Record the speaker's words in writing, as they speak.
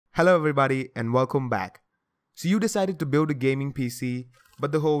Hello everybody and welcome back. So you decided to build a gaming PC,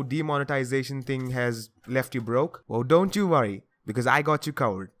 but the whole demonetization thing has left you broke? Well, don't you worry, because I got you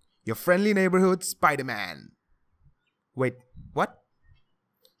covered. Your friendly neighborhood Spider-Man. Wait, what?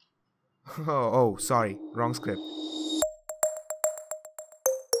 Oh, sorry, wrong script.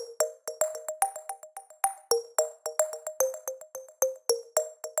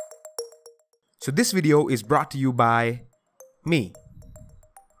 So this video is brought to you by me.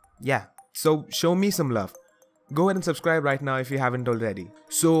 Yeah, so show me some love. Go ahead and subscribe right now if you haven't already.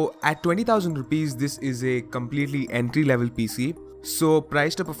 So at 20,000 rupees, this is a completely entry-level PC. So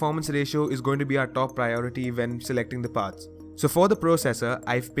price to performance ratio is going to be our top priority when selecting the parts. So for the processor,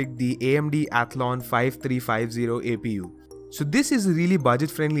 I've picked the AMD Athlon 5350 APU. So this is a really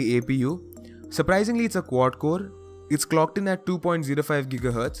budget-friendly APU. Surprisingly, it's a quad-core. It's clocked in at 2.05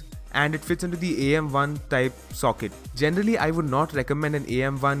 GHz and it fits into the AM1 type socket. Generally, I would not recommend an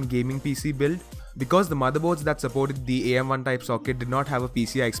AM1 gaming PC build because the motherboards that supported the AM1 type socket did not have a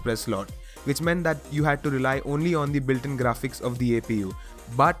PCI Express slot, which meant that you had to rely only on the built-in graphics of the APU.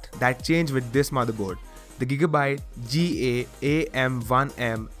 But that changed with this motherboard, the Gigabyte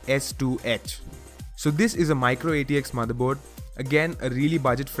GA-AM1M S2H. So this is a micro ATX motherboard, again a really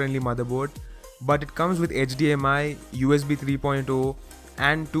budget-friendly motherboard, but it comes with HDMI, USB 3.0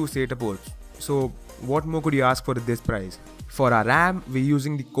 and 2 SATA ports. So what more could you ask for at this price? For our RAM, we're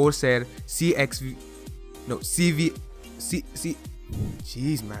using the Corsair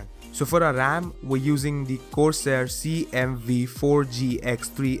So for our RAM, we're using the Corsair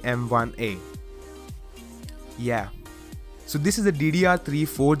CMV4GX3M1A. Yeah. So this is a DDR3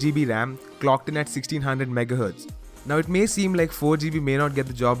 4GB RAM clocked in at 1600 MHz. Now it may seem like 4GB may not get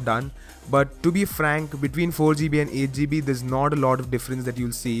the job done, but to be frank, between 4GB and 8GB there's not a lot of difference that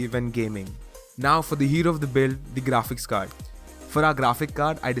you'll see when gaming. Now for the hero of the build, the graphics card. For our graphic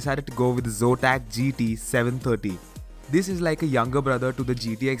card, I decided to go with the Zotac GT730. This is like a younger brother to the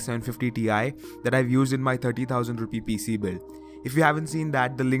GTX 750 Ti that I've used in my 30,000 rupee PC build. If you haven't seen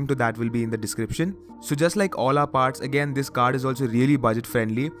that, the link to that will be in the description. So just like all our parts, again this card is also really budget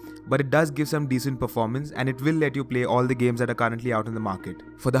friendly, but it does give some decent performance and it will let you play all the games that are currently out in the market.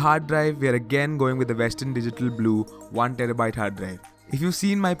 For the hard drive, we are again going with the Western Digital Blue 1TB hard drive. If you've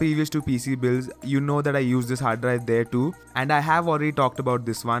seen my previous two PC builds, you know that I use this hard drive there too, and I have already talked about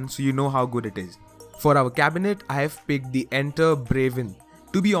this one, so you know how good it is. For our cabinet, I have picked the TheBrironTech.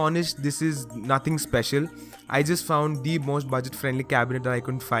 To be honest, this is nothing special. I just found the most budget-friendly cabinet that I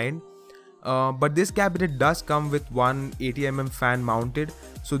couldn't find. But this cabinet does come with one 80mm fan mounted,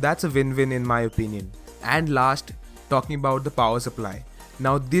 so that's a win-win in my opinion. And last, talking about the power supply.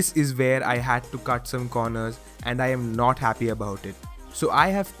 Now this is where I had to cut some corners and I am not happy about it. So I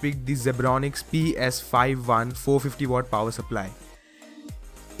have picked the Zebronics PS51 450W power supply.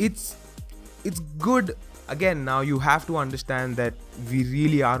 It's good. Again, now you have to understand that we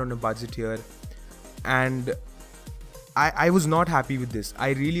really are on a budget here, and I was not happy with this. I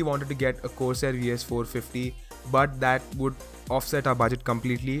really wanted to get a Corsair VS450, but that would offset our budget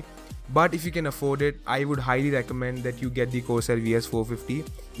completely. But if you can afford it, I would highly recommend that you get the Corsair VS450.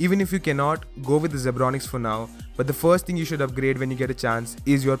 Even if you cannot, go with the Zebronics for now, but the first thing you should upgrade when you get a chance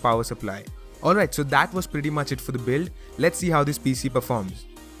is your power supply. Alright, so that was pretty much it for the build. Let's see how this PC performs.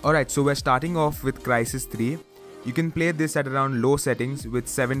 Alright, so we're starting off with Crysis 3. You can play this at around low settings with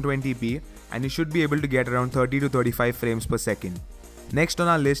 720p and you should be able to get around 30 to 35 frames per second. Next on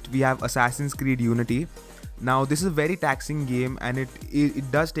our list, we have Assassin's Creed Unity. Now this is a very taxing game and it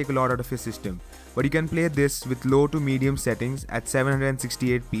does take a lot out of your system. But you can play this with low to medium settings at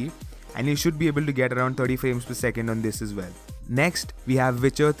 768p and you should be able to get around 30 frames per second on this as well. Next, we have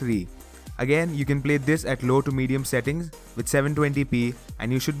Witcher 3. Again, you can play this at low to medium settings with 720p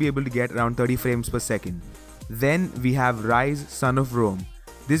and you should be able to get around 30 frames per second. Then we have Rise, Son of Rome.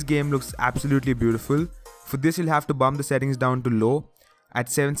 This game looks absolutely beautiful. For this, you'll have to bump the settings down to low at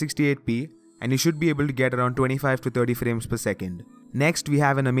 768p and you should be able to get around 25 to 30 frames per second. Next, we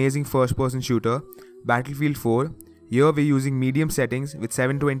have an amazing first-person shooter, Battlefield 4. Here we're using medium settings with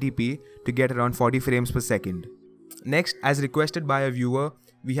 720p to get around 40 frames per second. Next, as requested by a viewer,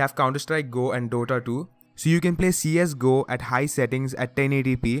 we have Counter-Strike Go and Dota 2. So you can play CSGO at high settings at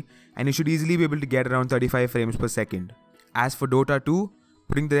 1080p and you should easily be able to get around 35 frames per second. As for Dota 2,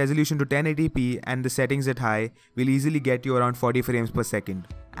 putting the resolution to 1080p and the settings at high will easily get you around 40 frames per second.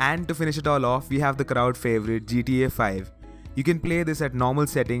 And to finish it all off, we have the crowd favorite GTA 5. You can play this at normal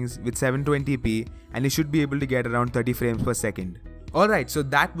settings with 720p and you should be able to get around 30 frames per second. Alright, so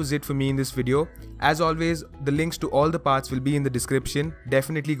that was it for me in this video. As always, the links to all the parts will be in the description.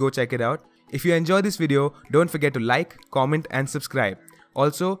 Definitely go check it out. If you enjoyed this video, don't forget to like, comment and subscribe.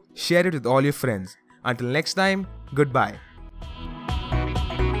 Also, share it with all your friends. Until next time, goodbye.